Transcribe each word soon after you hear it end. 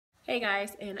Hey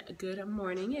guys, and good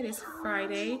morning. It is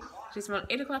Friday. It's around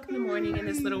 8 o'clock in the morning, and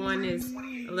this little one is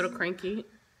a little cranky.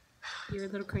 You're a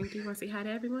little cranky. You want to say hi to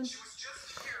everyone?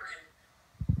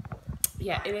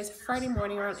 Yeah, it is Friday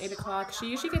morning around 8 o'clock. She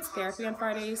usually gets therapy on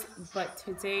Fridays, but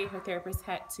today her therapist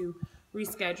had to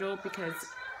reschedule because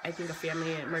I think a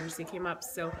family emergency came up.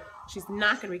 So she's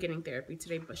not going to be getting therapy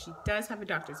today, but she does have a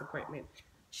doctor's appointment.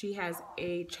 She has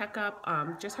a checkup,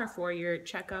 just her 4-year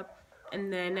checkup.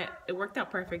 And then it worked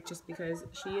out perfect just because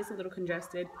she is a little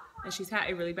congested and she's had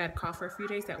a really bad cough for a few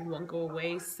days that won't go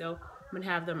away. So I'm going to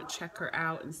have them check her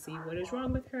out and see what is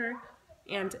wrong with her.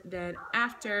 And then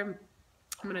after,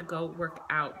 I'm going to go work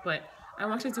out. But I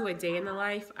want to do a day in the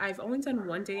life. I've only done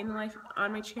one day in the life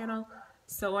on my channel,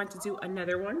 so I want to do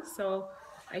another one. So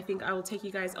I think I will take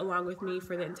you guys along with me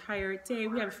for the entire day.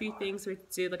 We have a few things we have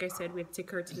to do. Like I said, we have to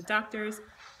take her to the doctors.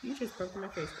 You just broke my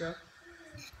face, girl.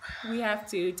 We have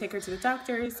to take her to the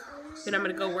doctors. Then I'm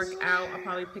going to go work out. I'll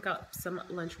probably pick up some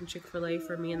lunch from Chick-fil-A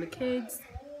for me and the kids.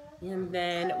 And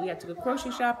then we have to go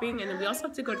grocery shopping. And then we also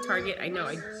have to go to Target. I know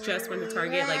I just went to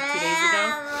Target like 2 days ago,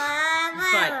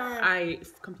 but I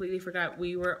completely forgot.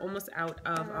 We were almost out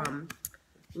of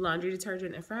laundry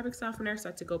detergent and fabric softener, so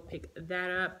I have to go pick that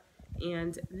up.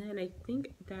 And then I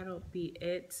think that'll be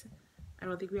it. I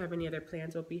don't think we have any other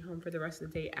plans. We'll be home for the rest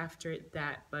of the day after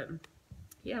that, but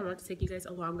yeah, I want to take you guys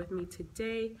along with me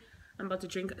today. I'm about to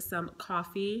drink some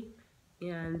coffee,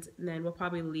 and then we'll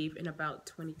probably leave in about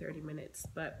 20-30 minutes.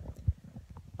 But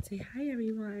say hi,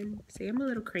 everyone. Say I'm a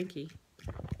little cranky.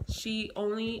 She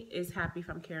only is happy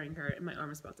if I'm carrying her, and my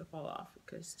arm is about to fall off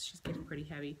because she's getting pretty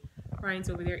heavy. Ryan's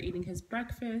over there eating his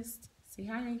breakfast. Say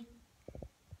hi.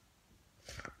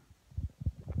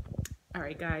 All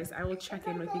right, guys, I will check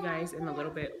in with you guys in a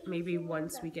little bit, maybe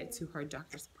once we get to her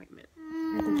doctor's appointment.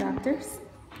 At the doctor's?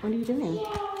 What are you doing?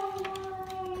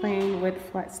 Playing with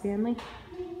Flat Stanley?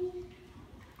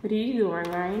 What are you doing,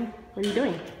 Ryan? What are you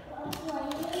doing?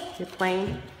 You're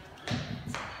playing?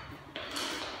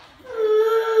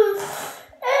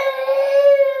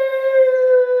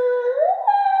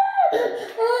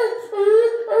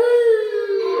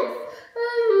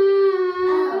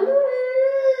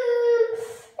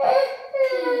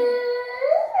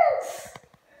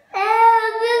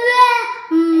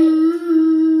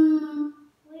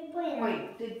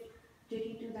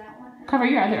 Cover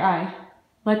your other eye.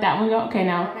 Let that one go. Okay,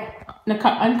 now. Okay.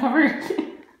 Now uncover.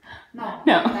 No.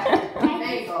 No.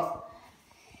 There you go.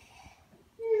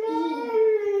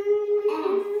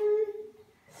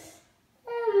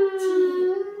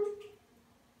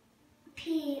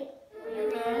 She's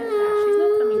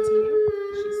not coming to you.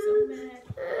 She's so mad.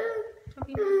 Don't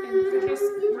be mad. You're just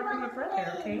rubbing her brother,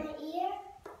 okay?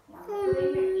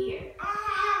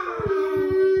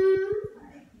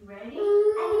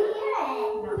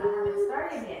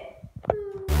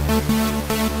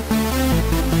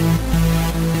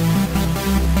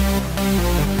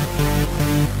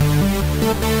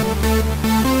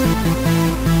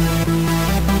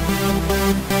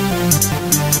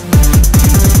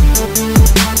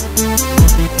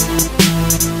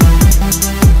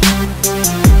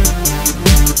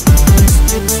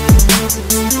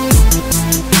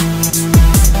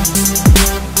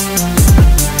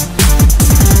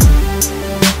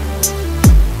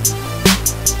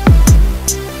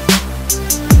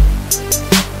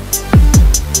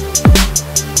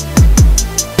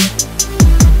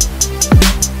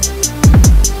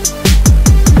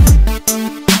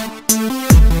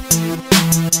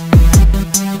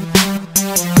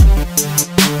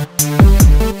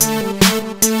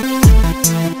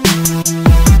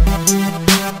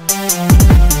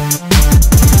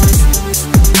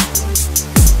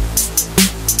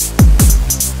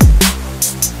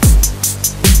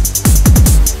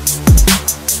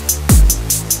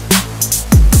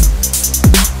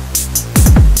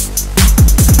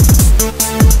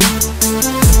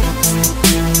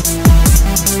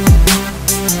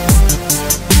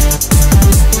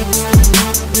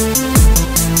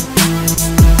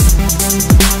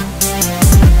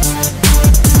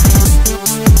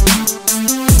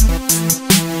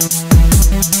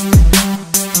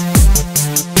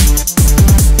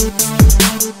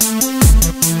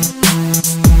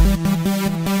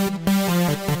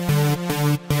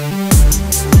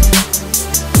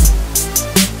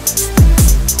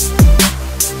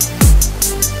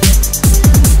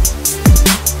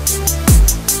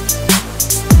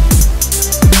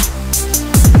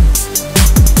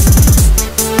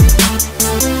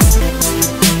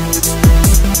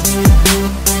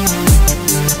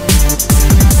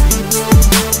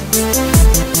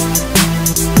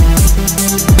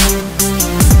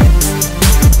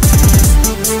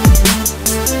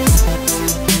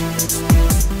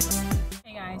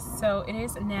 so it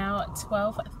is now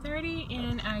 12:30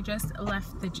 and I just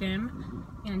left the gym,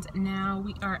 and now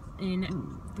we are in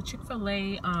the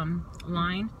Chick-fil-A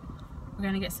line. We're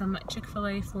gonna get some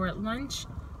Chick-fil-A for lunch,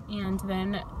 and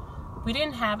then we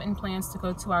didn't have in plans to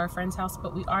go to our friend's house,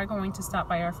 but we are going to stop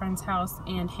by our friend's house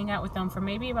and hang out with them for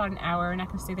maybe about an hour. We're not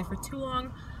gonna stay there for too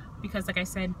long because, like I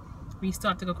said, we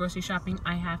still have to go grocery shopping.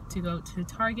 I have to go to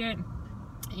Target,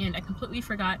 and I completely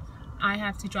forgot I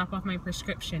have to drop off my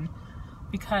prescription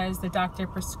because the doctor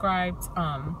prescribed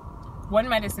one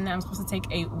medicine that I'm supposed to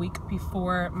take a week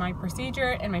before my procedure,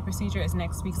 and my procedure is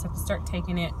next week, so I have to start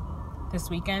taking it this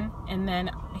weekend. And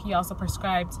then he also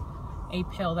prescribed a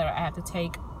pill that I have to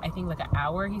take, I think like an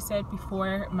hour, he said,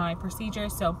 before my procedure.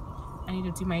 So I need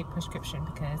to do my prescription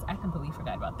because I completely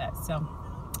forgot about that. So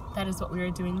that is what we are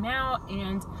doing now,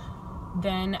 and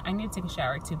then I need to take a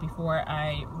shower too before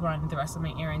I run the rest of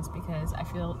my errands because I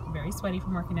feel very sweaty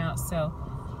from working out. So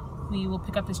we will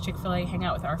pick up this Chick-fil-A, hang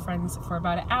out with our friends for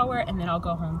about an hour, and then I'll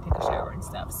go home, take a shower and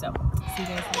stuff. So see you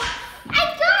guys later.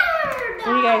 I got her! What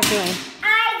are you guys doing?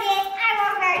 I went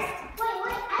first. Wait,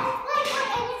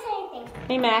 I didn't say anything.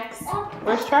 Hey Max,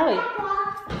 where's Charlie?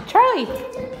 Charlie!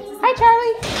 Hi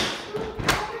Charlie!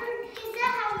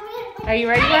 Are you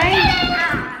ready,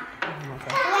 Ryan?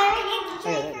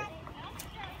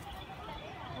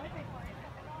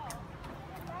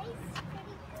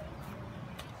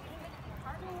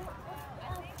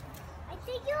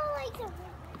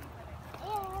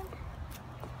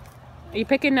 Are you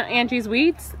picking Angie's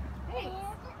weeds? Two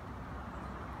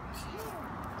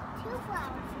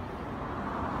flowers.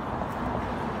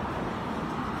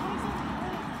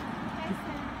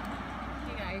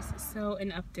 Hey guys, so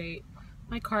an update.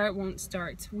 My car won't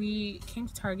start. We came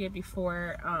to Target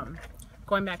before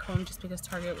going back home just because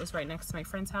Target was right next to my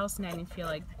friend's house and I didn't feel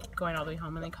like going all the way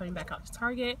home and then coming back out to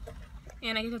Target.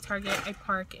 And I get to Target, I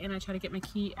park, and I try to get my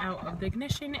key out of the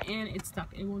ignition and it's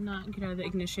stuck. It will not get out of the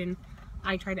ignition.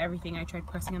 I tried everything. I tried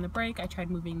pressing on the brake, I tried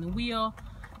moving the wheel,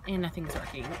 and nothing's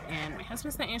working. And my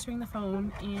husband's not answering the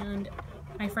phone, and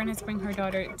my friend has to bring her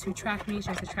daughter to track me. She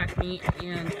has to track me,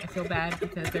 and I feel bad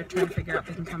because they're trying to figure out if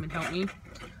they can come and help me.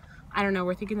 I don't know,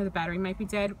 we're thinking that the battery might be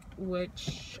dead,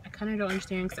 which I kind of don't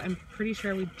understand because I'm pretty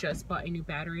sure we just bought a new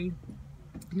battery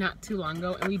not too long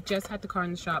ago, and we just had the car in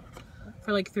the shop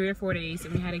for like 3 or 4 days,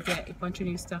 and we had to get a bunch of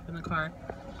new stuff in the car.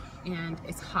 And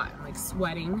it's hot, I'm like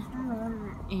sweating,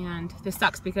 and this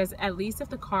sucks because at least if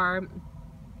the car,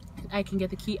 I can get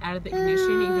the key out of the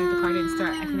ignition, even if the car didn't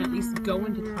start, I can at least go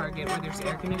into Target where there's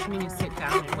air conditioning and sit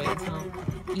down and wait until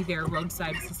either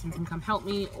roadside assistance can come help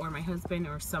me or my husband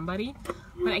or somebody.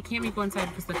 But I can't go inside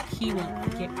because the key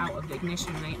won't get out of the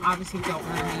ignition, and I obviously don't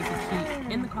want to leave the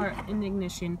key in the car in the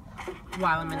ignition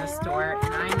while I'm in the store.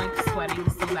 And I'm like sweating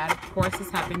so bad. Of course, this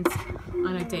happens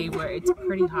on a day where it's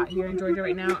pretty hot here in Georgia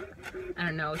right now. I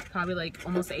don't know, it's probably like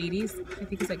almost 80s. I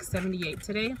think it's like 78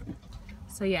 today.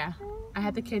 So yeah, I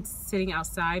had the kids sitting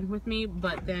outside with me,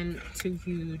 but then 2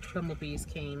 huge bumblebees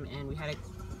came and we had to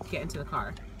get into the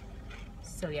car.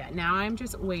 So yeah, now I'm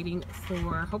just waiting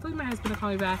for, hopefully my husband will call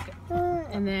me back,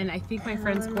 and then I think my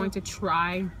friend's going to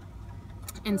try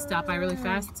and stop by really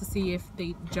fast to see if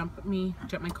they jump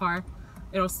my car.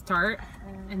 It'll start,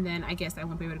 and then I guess I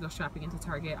won't be able to go shopping into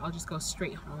Target. I'll just go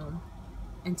straight home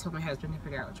until my husband can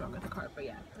figure out what's wrong with the car. But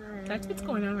yeah, that's what's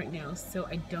going on right now. So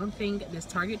I don't think this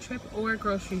Target trip or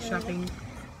grocery shopping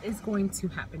is going to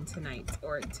happen tonight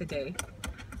or today,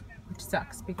 which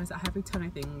sucks because I have a ton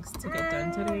of things to get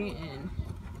done today and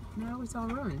now it's all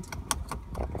ruined.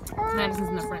 Madison's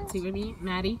in the front seat with me.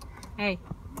 Maddie, hey.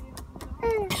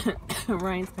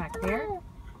 Ryan's back there.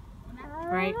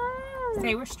 Right?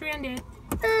 Say we're stranded.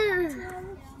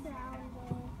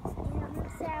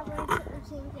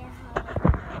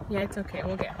 Yeah, it's okay.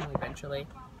 We'll get home eventually.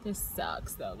 This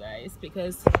sucks though, guys,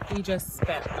 because we just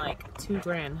spent like $2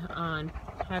 grand on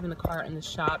having the car in the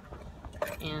shop,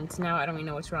 and now I don't even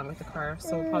know what's wrong with the car.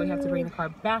 So we'll probably have to bring the car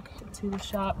back to the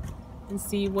shop and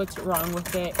see what's wrong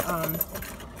with it.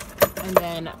 And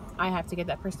then I have to get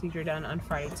that procedure done on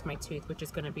Friday to my tooth, which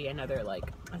is going to be another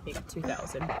like I think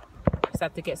 $2,000. I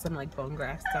have to get some like bone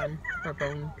grafts done,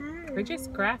 or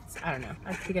just grafts. I don't know.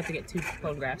 I think I have to get 2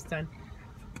 bone grafts done.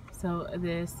 So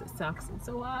this sucks. It's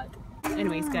so hot.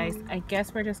 Anyways, guys, I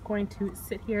guess we're just going to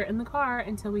sit here in the car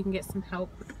until we can get some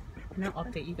help, and I'll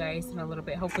update you guys in a little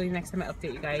bit. Hopefully next time I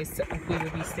update you guys, we will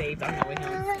be saved on the way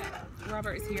home.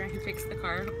 Robert is here. He fixed the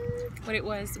car. What it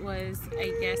was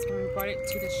I guess when we brought it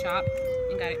to the shop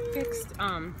and got it fixed,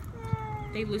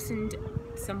 they loosened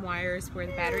some wires where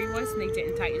the battery was and they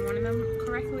didn't tighten one of them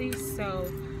correctly, so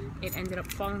it ended up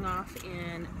falling off,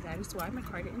 and that is why my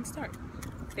car didn't start.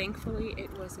 Thankfully,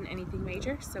 it wasn't anything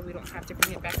major, so we don't have to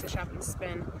bring it back to shop and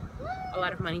spend a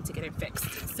lot of money to get it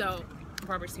fixed. So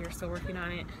Robert's here still working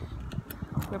on it.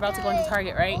 We're about to go into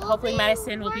Target, right? Hopefully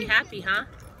Madison will be happy, huh?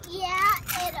 Yeah.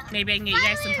 Maybe I can get you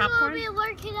guys some popcorn. We'll be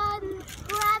working on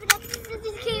grabbing up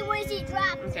the key where she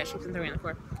dropped. Okay, she's been throwing on the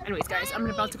floor. Anyways, guys, I'm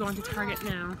about to go into Target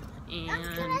now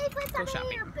and go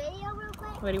shopping.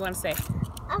 What do you want to say?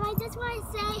 I just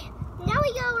want to say, now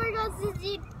we're going to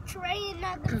see train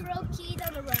on the throw keys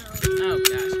on the road. Oh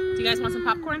gosh. Do you guys want some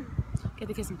popcorn? Get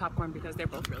the kids some popcorn because they're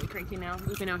both really cranky now.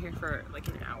 We've been out here for like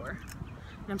an hour.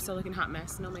 And I'm still looking hot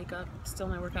mess, no makeup, still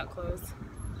my workout clothes.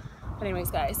 But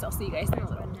anyways, guys, I'll see you guys in a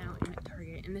little. Now in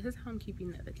Target, and this is how I'm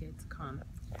keeping the kids calm.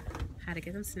 How to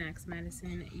get them snacks.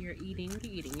 Madison, you're eating, what are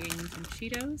you eating? You're eating some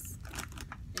Cheetos.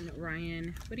 And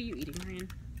Ryan, what are you eating, Ryan?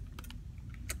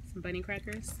 Some bunny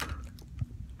crackers.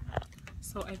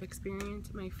 So I've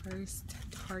experienced my first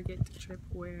Target trip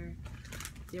where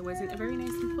there wasn't a very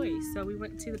nice employee. So we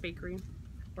went to the bakery,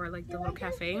 or like the little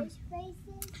cafe,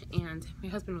 and my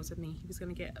husband was with me. He was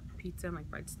gonna get a pizza and like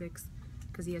breadsticks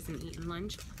because he hasn't eaten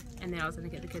lunch, and then I was gonna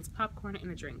get the kids popcorn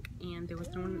and a drink, and there was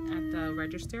no one at the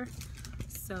register.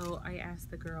 So I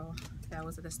asked the girl that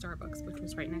was at the Starbucks, which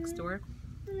was right next door,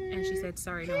 and she said,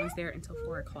 sorry, no one's there until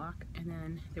 4 o'clock. And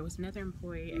then there was another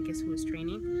employee, I guess, who was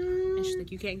training, and she's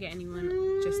like, you can't get anyone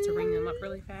just to ring them up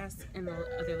really fast. And the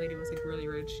other lady was like really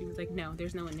rude. She was like, no,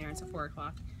 there's no one there until 4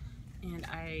 o'clock. And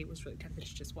I was really tempted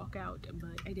to just walk out,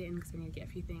 but I didn't because I needed to get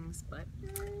a few things. But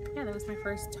yeah, that was my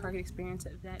first Target experience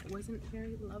that wasn't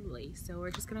very lovely. So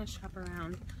we're just gonna shop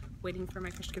around, waiting for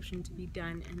my prescription to be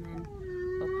done, and then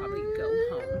we'll probably go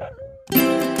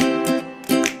home.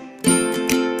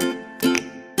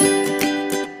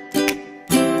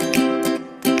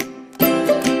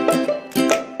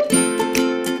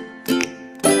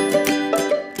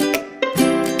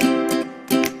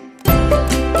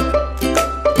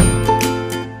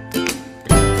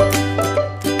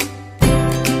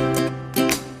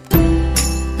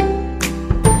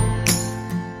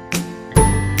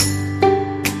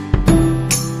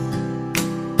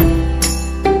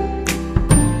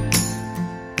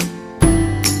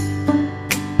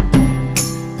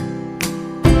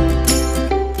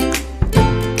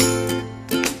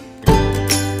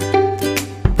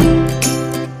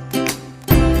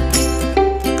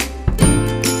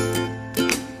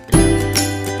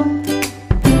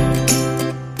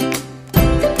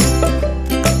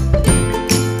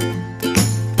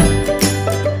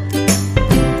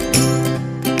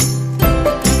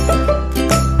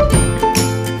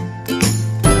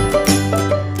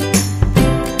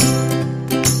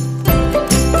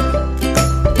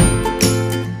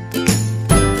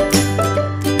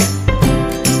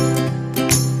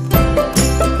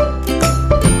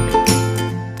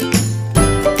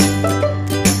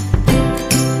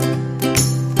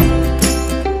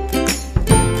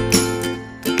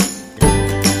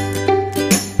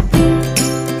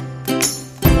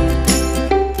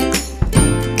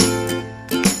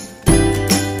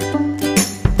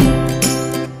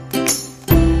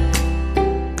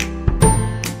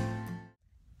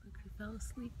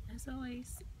 Asleep as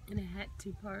always, and I had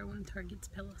to borrow one of Target's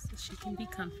pillows so she can be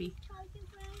comfy.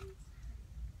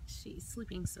 She's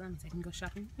sleeping, so that means I can go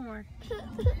shopping more.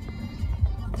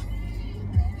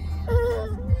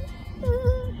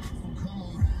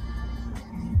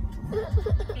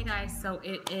 Hey guys, so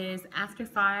it is after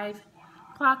 5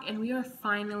 o'clock and we are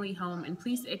finally home, and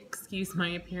please excuse my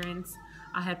appearance.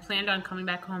 I had planned on coming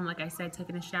back home, like I said,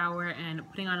 taking a shower and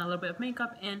putting on a little bit of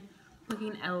makeup and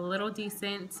looking a little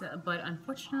decent, but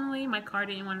unfortunately my car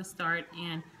didn't want to start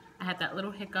and I had that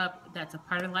little hiccup. That's a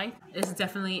part of life. This is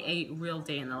definitely a real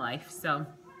day in the life. So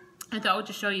I thought I would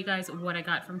just show you guys what I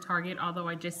got from Target. Although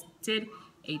I just did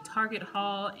a Target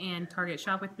haul and Target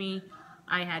shop with me,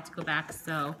 I had to go back.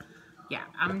 So yeah,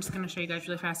 I'm just going to show you guys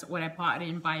really fast what I bought. I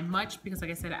didn't buy much because,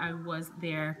 like I said, I was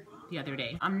there the other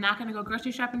day. I'm not going to go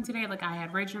grocery shopping today like I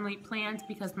had originally planned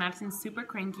because Madison's super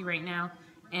cranky right now.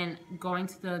 And going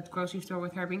to the grocery store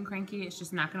with her being cranky, it's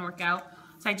just not going to work out.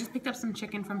 So I just picked up some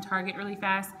chicken from Target really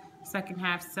fast so I can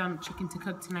have some chicken to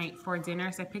cook tonight for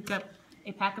dinner. So I picked up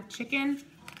a pack of chicken,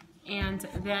 and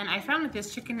then I found that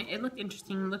this chicken, it looked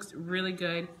interesting, it looks really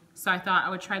good. So I thought I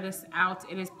would try this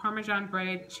out. It is Parmesan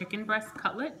bread chicken breast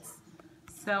cutlets.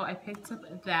 So I picked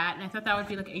up that, and I thought that would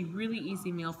be like a really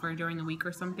easy meal for during the week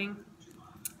or something.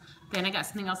 Then I got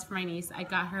something else for my niece. I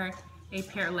got her a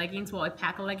pair of leggings, well, a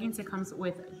pack of leggings. It comes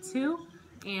with 2,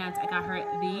 and I got her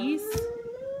these.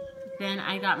 Then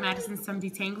I got Madison some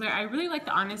detangler. I really like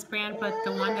the Honest brand, but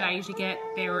the one that I usually get,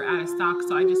 they were out of stock,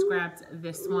 so I just grabbed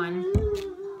this one.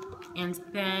 And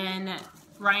then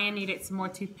Ryan needed some more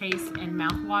toothpaste and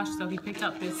mouthwash, so he picked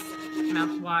up this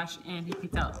mouthwash and he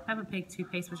picked up Peppa Pig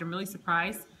toothpaste, which I'm really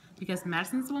surprised because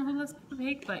Madison's the one who loves Peppa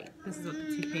Pig, but this is what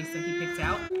the toothpaste that he picked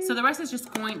out. So the rest is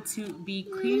just going to be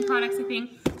cleaning products, I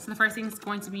think. So the first thing is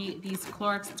going to be these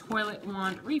Clorox toilet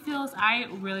wand refills. I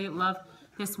really love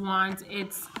this wand.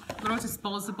 It's little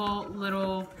disposable,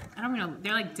 little, I don't know,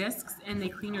 they're like discs and they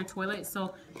clean your toilet.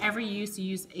 So every use you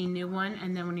use a new one,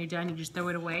 and then when you're done you just throw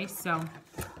it away. So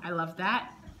I love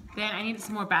that. Then I needed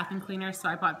some more bathroom cleaner, so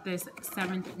I bought this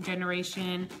 7th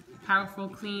generation Powerful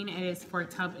Clean. It is for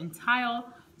tub and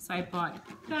tile, so I bought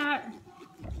that.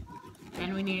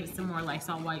 And we needed some more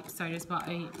Lysol wipes, so I just bought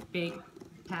a big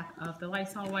pack of the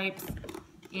Lysol wipes.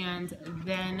 And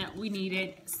then we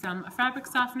needed some fabric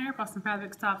softener. Bought some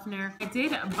fabric softener. I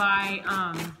did buy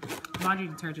laundry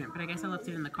detergent, but I guess I left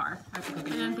it in the car. And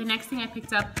then the next thing I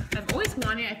picked up, I've always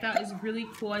wanted, I thought it was really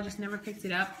cool, I just never picked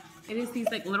it up. It is these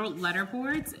like little letter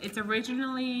boards. It's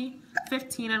originally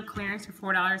 $15 on clearance for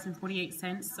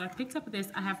 $4.48. So I picked up this.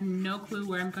 I have no clue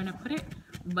where I'm going to put it,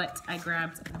 but I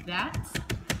grabbed that.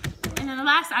 And then the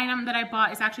last item that I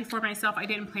bought is actually for myself. I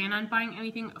didn't plan on buying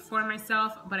anything for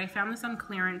myself, but I found this on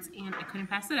clearance and I couldn't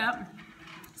pass it up.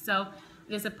 So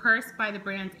it is a purse by the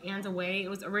brand And Away. It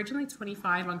was originally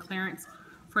 $25 on clearance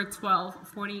for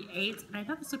 $12.48, and I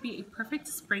thought this would be a perfect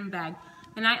spring bag.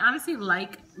 And I honestly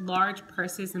like large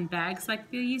purses and bags like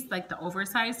these, like the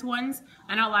oversized ones.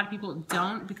 I know a lot of people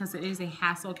don't because it is a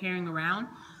hassle carrying around,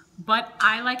 but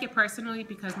I like it personally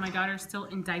because my daughter's still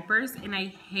in diapers and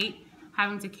I hate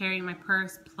having to carry my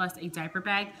purse plus a diaper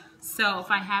bag. So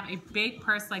if I have a big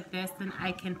purse like this, then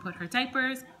I can put her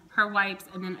diapers, her wipes,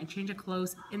 and then a change of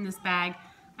clothes in this bag,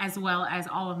 as well as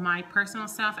all of my personal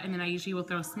stuff, and then I usually will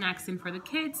throw snacks in for the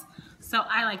kids. So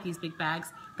I like these big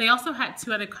bags. They also had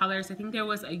 2 other colors. I think there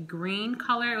was a green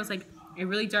color. It was like a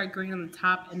really dark green on the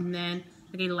top and then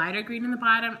like a lighter green on the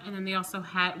bottom. And then they also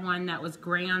had one that was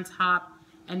gray on top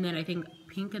and then I think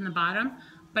pink in the bottom.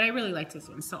 But I really liked this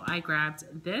one, so I grabbed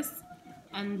this.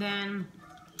 And then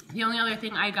the only other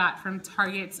thing I got from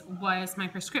Target was my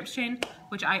prescription,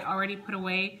 which I already put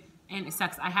away. And it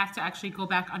sucks. I have to actually go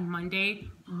back on Monday.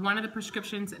 One of the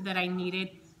prescriptions that I needed,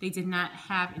 they did not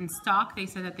have in stock. They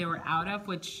said that they were out of,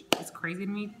 which is crazy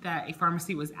to me that a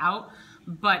pharmacy was out.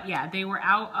 But yeah, they were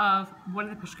out of one of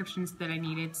the prescriptions that I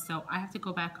needed. So I have to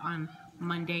go back on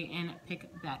Monday and pick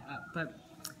that up. But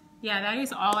yeah, that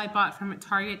is all I bought from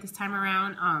Target this time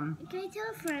around. Can I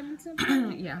tell a friend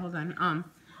something? Yeah, hold on.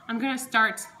 I'm going to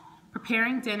start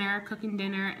preparing dinner, cooking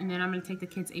dinner, and then I'm going to take the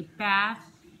kids a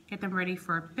bath, get them ready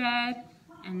for bed,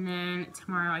 and then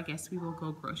tomorrow I guess we will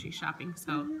go grocery shopping.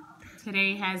 So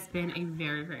today has been a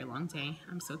very, very long day.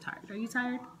 I'm so tired. Are you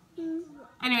tired?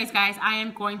 Anyways, guys, I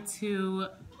am going to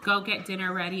go get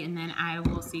dinner ready, and then I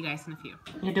will see you guys in a few.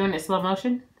 You're doing it slow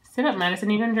motion? Sit up,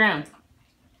 Madison. You're going to drown.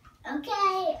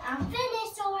 Okay, I'm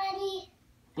finished already.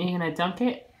 Are you going to dunk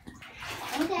it?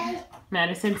 Okay.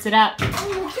 Madison, sit up.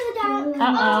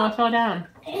 Uh-oh, I fell down.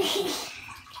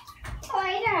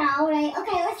 Alright.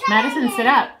 Okay, let's try Madison, again. sit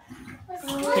up. Let's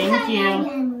Thank try you.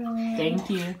 again. Thank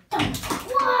you.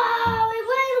 Whoa, it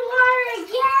went in water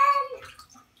again.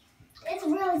 It's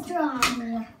really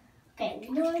strong. Okay,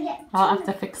 we're doing it. I'll have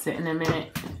to fix it in a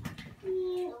minute.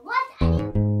 What?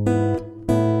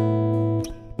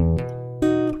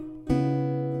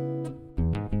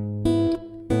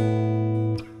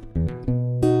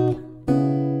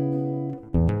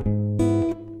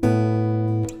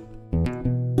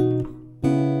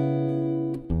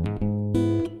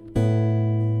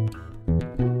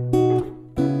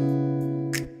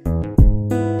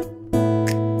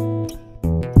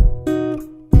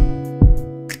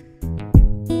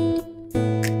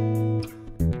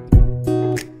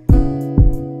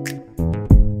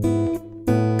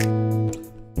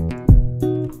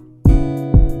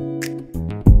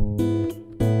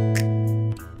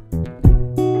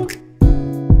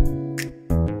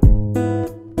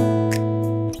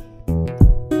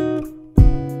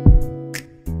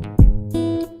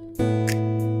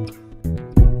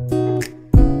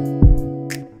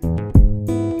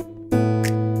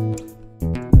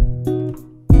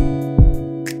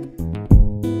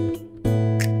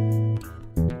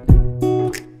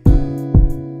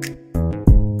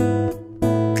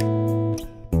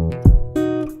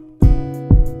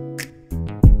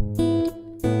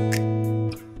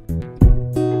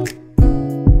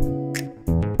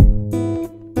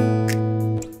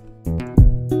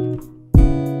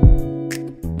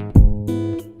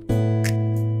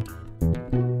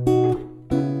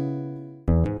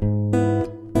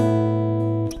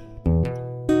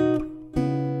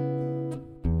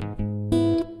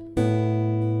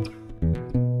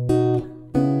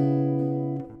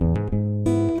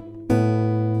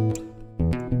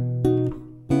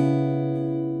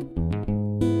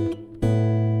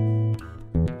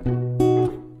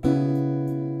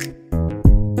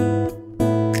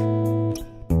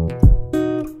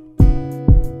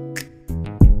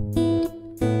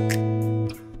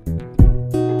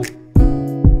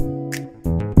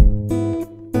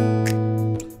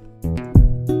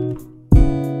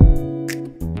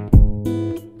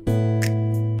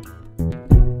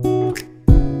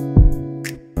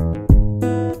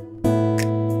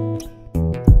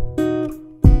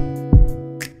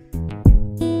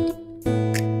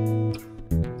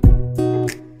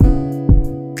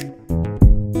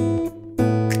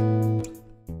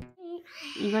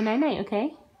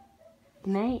 okay?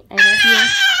 Good night. I love you.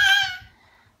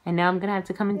 And now I'm going to have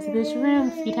to come into this room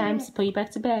a few times to put you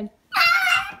back to bed.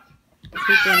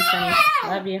 Sleep in, Sunny.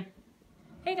 Love you.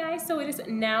 Hey guys, so it is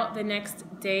now the next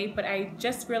day, but I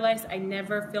just realized I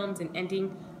never filmed an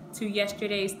ending to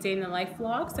yesterday's day in the life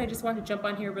vlog, so I just want to jump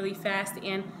on here really fast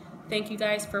and thank you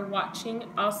guys for watching.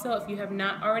 Also, if you have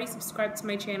not already subscribed to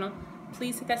my channel,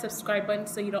 please hit that subscribe button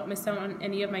so you don't miss out on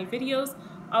any of my videos.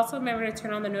 Also, remember to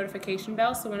turn on the notification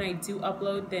bell so when I do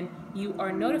upload, then you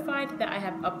are notified that I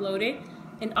have uploaded.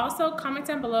 And also, comment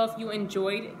down below if you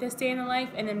enjoyed this day in the life,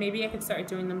 and then maybe I could start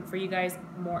doing them for you guys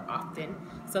more often.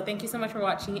 So thank you so much for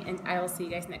watching, and I will see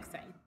you guys next time.